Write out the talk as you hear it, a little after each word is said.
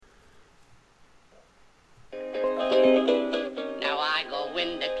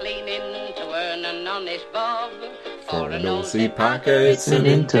honest bob. For an OC Packer, it's an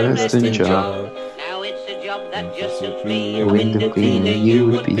interesting job. Now it's a job that just suits me. me. A window cleaner you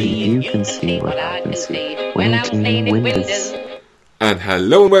would be. You can see what I can see when I'm cleaning windows. And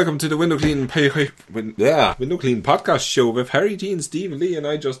hello and welcome to the Window Clean podcast show with Harry T and Stephen Lee. And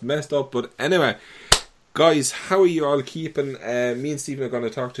I just messed up, but anyway, guys, how are you all keeping? Me and Stephen are going to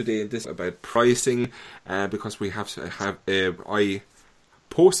talk today about pricing, because we have to have. I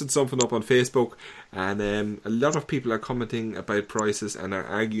posted something up on Facebook, and a lot of people are commenting about prices and are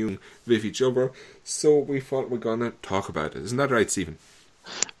arguing with each other. So we thought we're going to talk about it. Isn't that right, Stephen?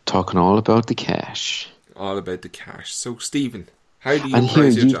 Talking all about the cash. All about the cash. So, Stephen, how do you and price here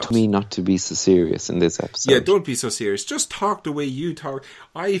your you jobs? told me not to be so serious in this episode. Yeah, don't be so serious. Just talk the way you talk.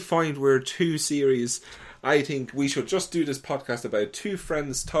 I find we're too serious. I think we should just do this podcast about two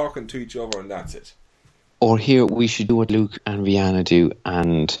friends talking to each other, and that's it. Or here we should do what Luke and Rihanna do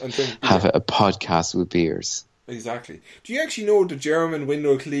and drink have beer. a podcast with beers. Exactly. Do you actually know the German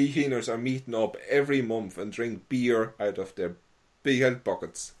window cleaners are meeting up every month and drink beer out of their big health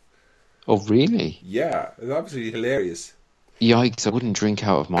buckets? Oh, really? Yeah, it's absolutely hilarious. Yikes, I wouldn't drink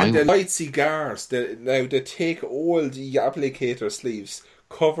out of my And they one. light cigars. They take old applicator sleeves,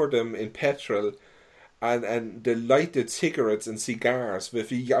 cover them in petrol, and they light the cigarettes and cigars with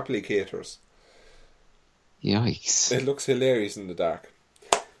the applicators. Yikes. It looks hilarious in the dark.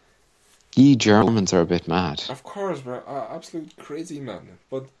 Ye Germans are a bit mad. Of course, we're absolute crazy, man.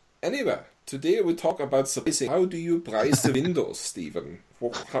 But anyway, today we talk about pricing. How do you price the windows, Stephen?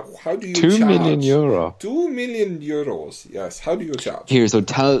 How do you 2 charge? million euro. 2 million euros, yes. How do you charge? Here, so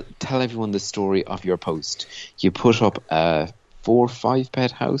tell everyone the story of your post. You put up a 4 or 5 bed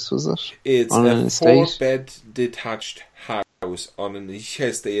house, was it? It's on a an estate? 4-bed detached house on an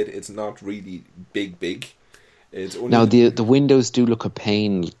estate. It's not really big. It's only Now, the windows do look a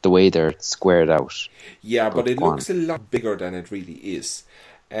pain the way they're squared out. yeah, but it go on. looks a lot bigger than it really is.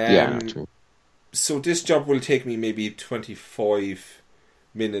 Yeah, true. So this job will take me maybe 25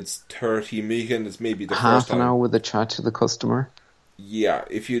 minutes, 30 minutes, maybe the Half first time. an hour with a chat to the customer. Yeah,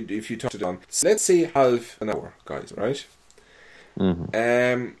 if you talk to them. So let's say half an hour, guys, right?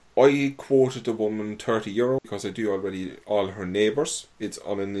 Mm-hmm. I quoted the woman €30 because I do already all her neighbours. It's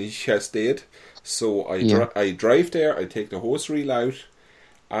on an estate. So I drive there, I take the hose reel out,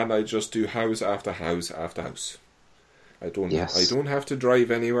 and I just do house after house after house. I don't have to drive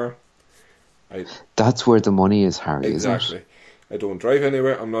anywhere. That's where the money is, Harry, Exactly. isn't it? I don't drive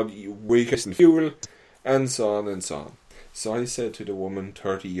anywhere, I'm not wasting fuel, and so on and so on. So I said to the woman,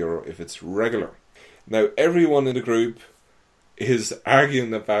 €30 if it's regular. Now everyone in the group is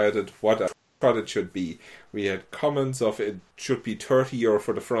arguing about it, what a product should be. We had comments of it should be €30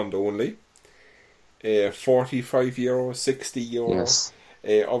 for the front only, €45, €60. Yes.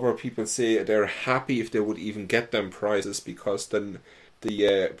 Other people say they're happy if they would even get them prices, because then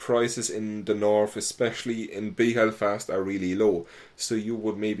the prices in the north, especially in Belfast, are really low. So you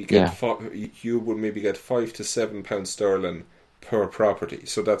would maybe get £5 to £7 sterling per property.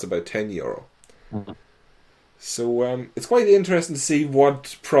 So that's about €10. Mm-hmm. So it's quite interesting to see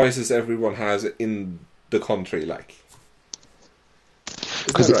what prices everyone has in the country, like.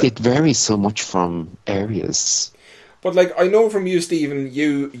 Because it varies so much from areas. But like, I know from you, Stephen,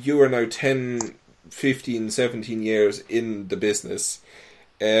 you are now 10, 15, 17 years in the business.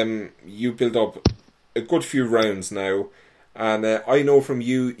 You build up a good few rounds now. And I know from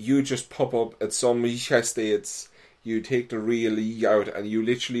you just pop up at some estates. You take the reel out and you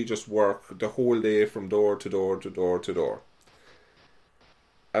literally just work the whole day from door to door to door to door.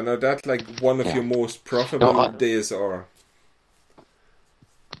 And are that like one of your most profitable days, or?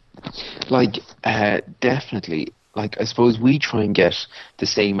 Like, definitely. Like, I suppose we try and get the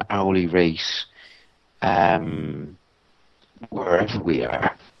same hourly rate wherever we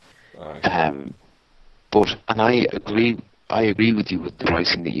are. Right. But I agree with you with the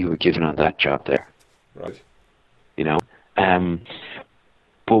pricing that you were given on that job there. Right. You know,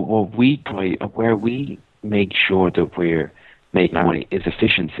 but what we try, where we make sure that we're making money, is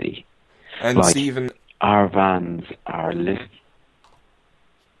efficiency. And like, Stephen, our vans are lit.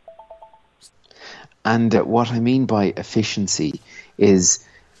 And what I mean by efficiency is,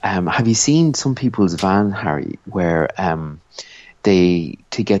 have you seen some people's van, Harry, where they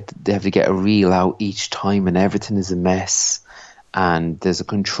have to get a reel out each time and everything is a mess, and there's a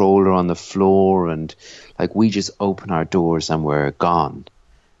controller on the floor, and like, we just open our doors and we're gone.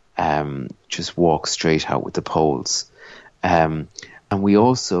 Just walk straight out with the poles. And we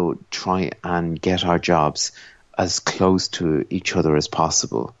also try and get our jobs as close to each other as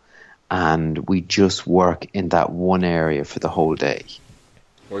possible. And we just work in that one area for the whole day.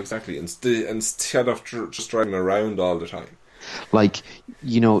 Well, exactly. Instead of just driving around all the time. Like,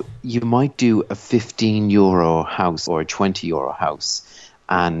 you might do a €15 house or a €20 house,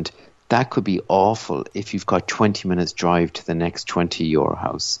 and that could be awful if you've got 20 minutes drive to the next €20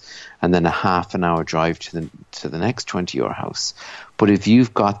 house, and then a half an hour drive to the next €20 house. But if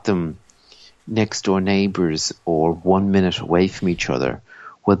you've got them next door neighbours or 1 minute away from each other,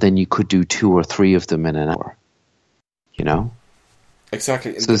 well, then you could do 2 or 3 of them in an hour.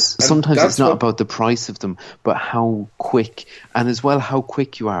 Exactly. So sometimes it's not about the price of them, but how quick, and as well how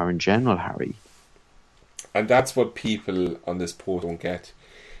quick you are in general, Harry. And that's what people on this post don't get.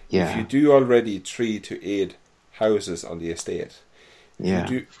 Yeah. If you do already 3 to 8 houses on the estate,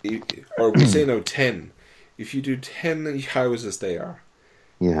 or we say now 10. If you do 10 houses there,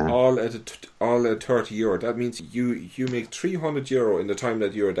 all at €30, that means you make €300 in the time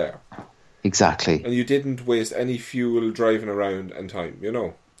that you're there. Exactly. And you didn't waste any fuel driving around and time,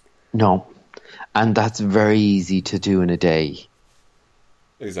 No. And that's very easy to do in a day.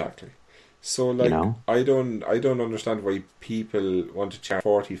 Exactly. So, I don't understand why people want to charge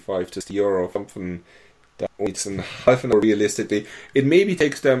 €45 to €60 something that needs in half an hour. Realistically, it maybe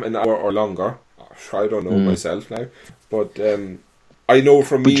takes them an hour or longer. I don't know myself now, but I know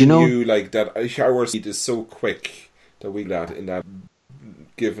from me and you, that our speed is so quick that we that in that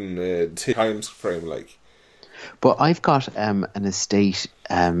given time frame, But I've got an estate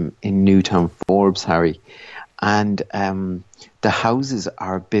in Newtown Forbes, Harry, and the houses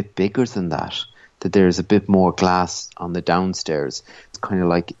are a bit bigger than that. That there's a bit more glass on the downstairs. It's kind of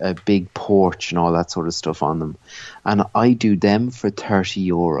like a big porch and all that sort of stuff on them. And I do them for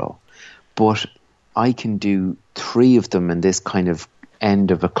 €30, but I can do 3 of them in this kind of end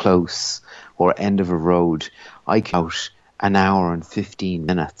of a close or end of a road. I can out an hour and 15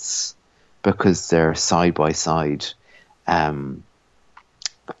 minutes because they're side by side. And,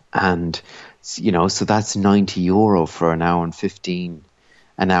 so that's €90 for an hour and 15,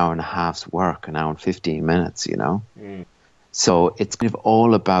 an hour and a half's work, an hour and 15 minutes, So it's kind of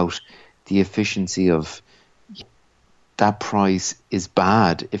all about the efficiency of that. Price is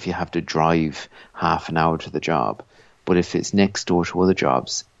bad if you have to drive half an hour to the job. But if it's next door to other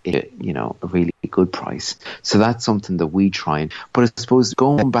jobs, a really good price. So that's something that we try. But I suppose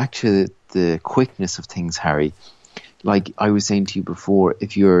going back to the quickness of things, Harry, like I was saying to you before,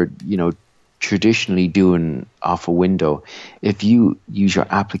 if you're, traditionally doing off a window, if you use your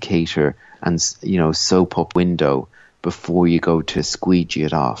applicator and, soap up window before you go to squeegee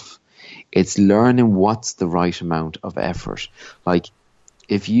it off, it's learning what's the right amount of effort. Like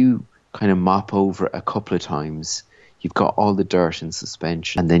if you kind of mop over a couple of times, you've got all the dirt in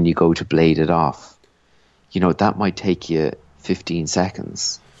suspension, and then you go to blade it off. That might take you 15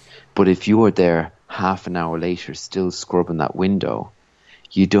 seconds. But if you are there half an hour later still scrubbing that window,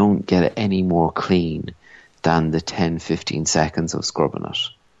 you don't get it any more clean than the 10-15 seconds of scrubbing it.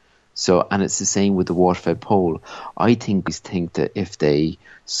 So, and it's the same with the water-fed pole. I think that if they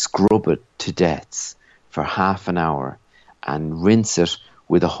scrub it to death for half an hour and rinse it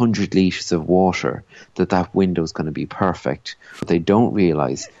with 100 litres of water, that window is going to be perfect. But they don't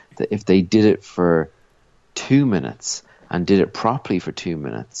realise that if they did it for 2 minutes and did it properly for 2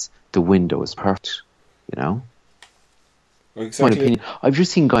 minutes, the window is perfect, Exactly. My opinion. I've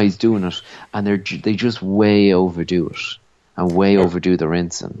just seen guys doing it, and they just way overdo it and way overdo the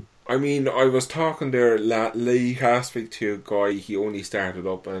rinsing. I mean, I was talking there last week to a guy. He only started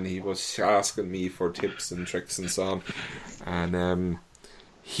up, and he was asking me for tips and tricks and so on. And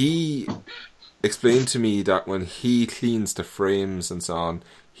he explained to me that when he cleans the frames and so on,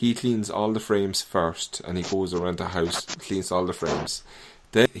 he cleans all the frames first, and he goes around the house, cleans all the frames.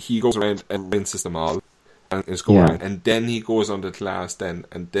 Then he goes around and rinses them all, and then he goes on the glass and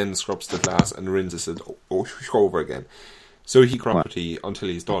then scrubs the glass and rinses it over again. So he property until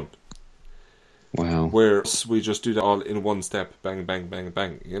he's done. Wow. Whereas we just do that all in one step, bang, bang, bang,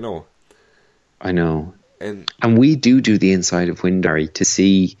 bang, I know. And we do the inside of window to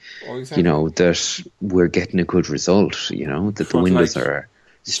see, exactly. That we're getting a good result, that the windows are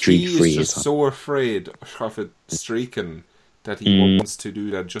streak free. He is just so afraid of it streaking that he wants to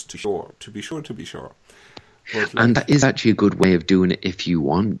do that just to be sure. But and that is actually a good way of doing it if you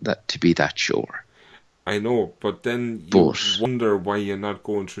want that to be that sure. I know, but then you wonder why you're not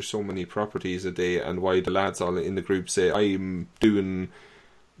going through so many properties a day, and why the lads all in the group say, I'm doing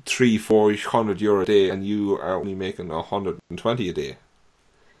 300-400 euro a day, and you are only making 120 a day.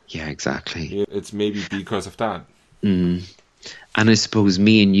 Yeah, exactly. It's maybe because of that. And I suppose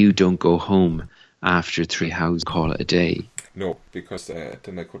me and you don't go home after 3 houses, call it a day. No, because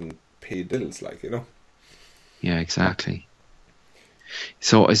then I couldn't pay bills, Yeah, exactly.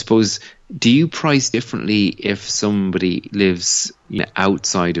 So I suppose, do you price differently if somebody lives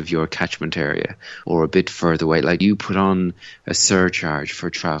outside of your catchment area or a bit further away? Like, do you put on a surcharge for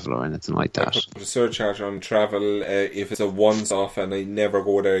travel or anything like I that? put a surcharge on travel. If it's a once-off and I never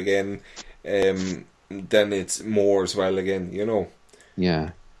go there again, then it's more as well again, you know.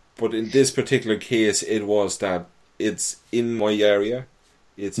 Yeah. But in this particular case, it was that it's in my area.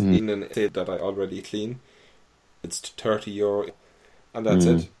 It's in an estate that I already clean. It's €30. And that's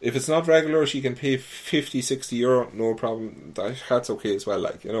it. If it's not regular, she can pay 50, 60 euro, no problem. That's okay as well,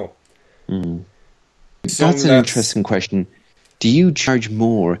 like, you know. That's an interesting question. Do you charge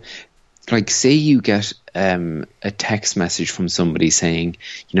more? Like, say you get a text message from somebody saying,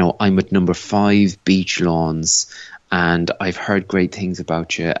 you know, I'm at number 5 Beach Lawns and I've heard great things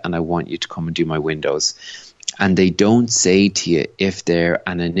about you and I want you to come and do my windows. And they don't say to you if they're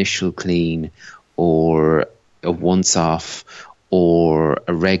an initial clean or a once-off or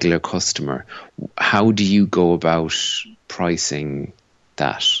a regular customer. How do you go about pricing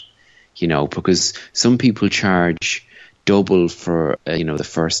that? You know, because some people charge double for the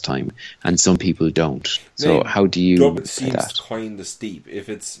first time, and some people don't. So how do you double pay seems that? kind of steep. If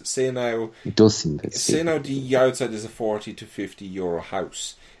it's say now, It does seem a bit steep. say now the outside is a 40 to 50 euro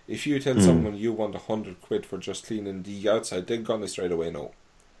house. If you tell someone you want 100 quid for just cleaning the outside, they're gonna straight away no.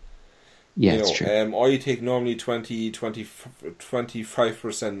 Yeah, You know, it's true. I take normally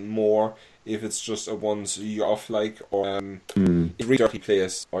 25% more if it's just a once off, like, or a really dirty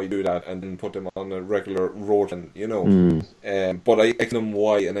place. I do that and then put them on a regular road, and you know. But I explain them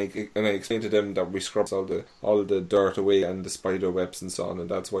why, and I explain to them that we scrub all the dirt away and the spider webs and so on, and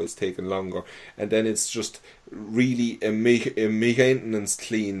that's why it's taken longer. And then it's just really a maintenance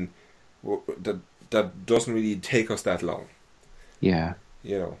clean that doesn't really take us that long. Yeah.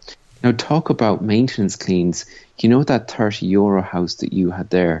 You know. Now, talk about maintenance cleans. You know that €30 house that you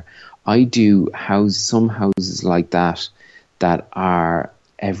had there? I do some houses like that are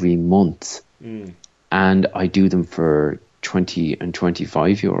every month. And I do them for 20 and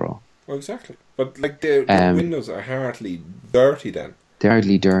 €25. Well, exactly. But like the windows are hardly dirty then. They're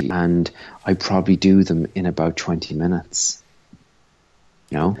hardly dirty, and I probably do them in about 20 minutes.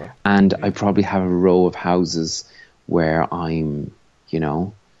 You know? Okay. And I probably have a row of houses where I'm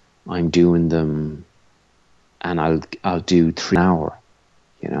doing them, and I'll do 3 an hour,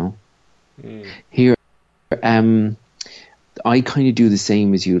 you know. Here, I kind of do the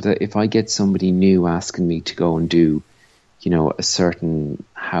same as you. That if I get somebody new asking me to go and do, a certain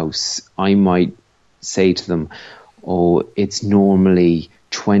house, I might say to them, "Oh, it's normally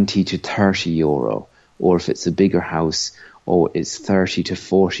 20 to 30 euro," or if it's a bigger house, "Oh, it's 30 to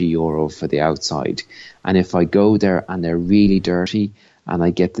 40 euro for the outside." And if I go there and they're really dirty, and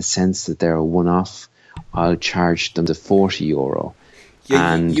I get the sense that they're a one-off, I'll charge them the €40.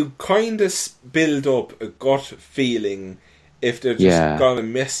 Yeah, and you kind of build up a gut feeling if they're just gonna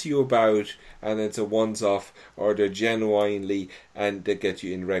mess you about and it's a once-off, or they're genuinely and they get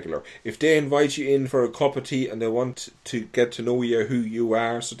you in regular. If they invite you in for a cup of tea and they want to get to know you, who you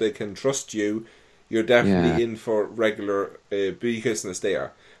are, so they can trust you, you're definitely in for regular business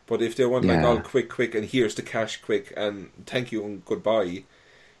there. But if they want like all quick and here's the cash quick and thank you and goodbye,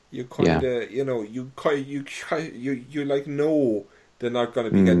 you kind of you like know they're not going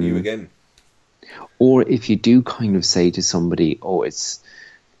to be getting you again. Or if you do kind of say to somebody, "Oh, it's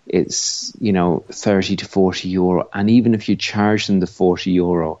 30 to 40 euro," and even if you charge them the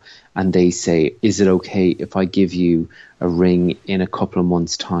 €40 and they say, "Is it okay if I give you a ring in a couple of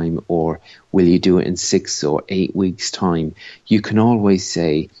months' time, or will you do it in 6 or 8 weeks' time?" You can always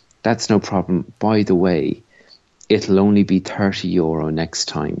say, "That's no problem. By the way, it'll only be €30 next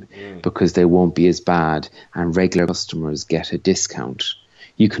time because they won't be as bad and regular customers get a discount."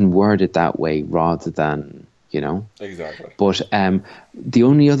 You can word it that way rather than, Exactly. But the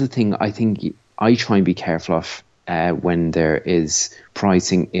only other thing I think I try and be careful of when there is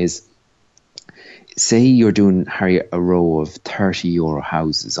pricing is, say you're doing, Harry, a row of €30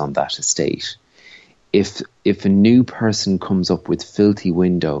 houses on that estate. If a new person comes up with filthy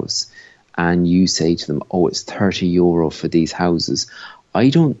windows and you say to them, "Oh, it's €30 for these houses,"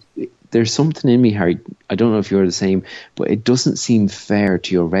 there's something in me, Harry, I don't know if you're the same, but it doesn't seem fair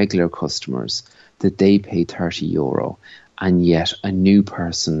to your regular customers that they pay €30 and yet a new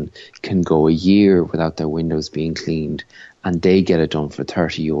person can go a year without their windows being cleaned and they get it done for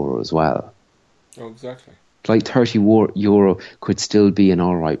 €30 as well. Oh, exactly. Like €30 could still be an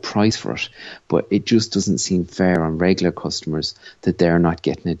alright price for it, but it just doesn't seem fair on regular customers that they're not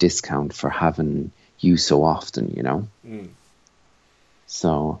getting a discount for having you so often, you know?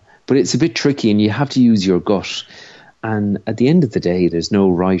 So, but it's a bit tricky and you have to use your gut. And at the end of the day, there's no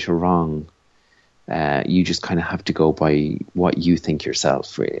right or wrong. You just kind of have to go by what you think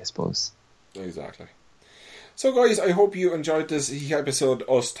yourself, really, I suppose. Exactly. So, guys, I hope you enjoyed this episode,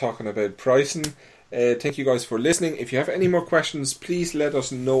 us talking about pricing. Thank you guys for listening. If you have any more questions, please let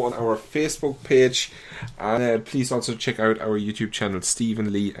us know on our Facebook page. And please also check out our YouTube channel,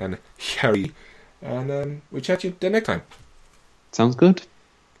 Stephen Lee and Harry. And we'll chat to you the next time. Sounds good.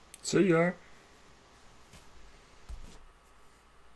 See ya.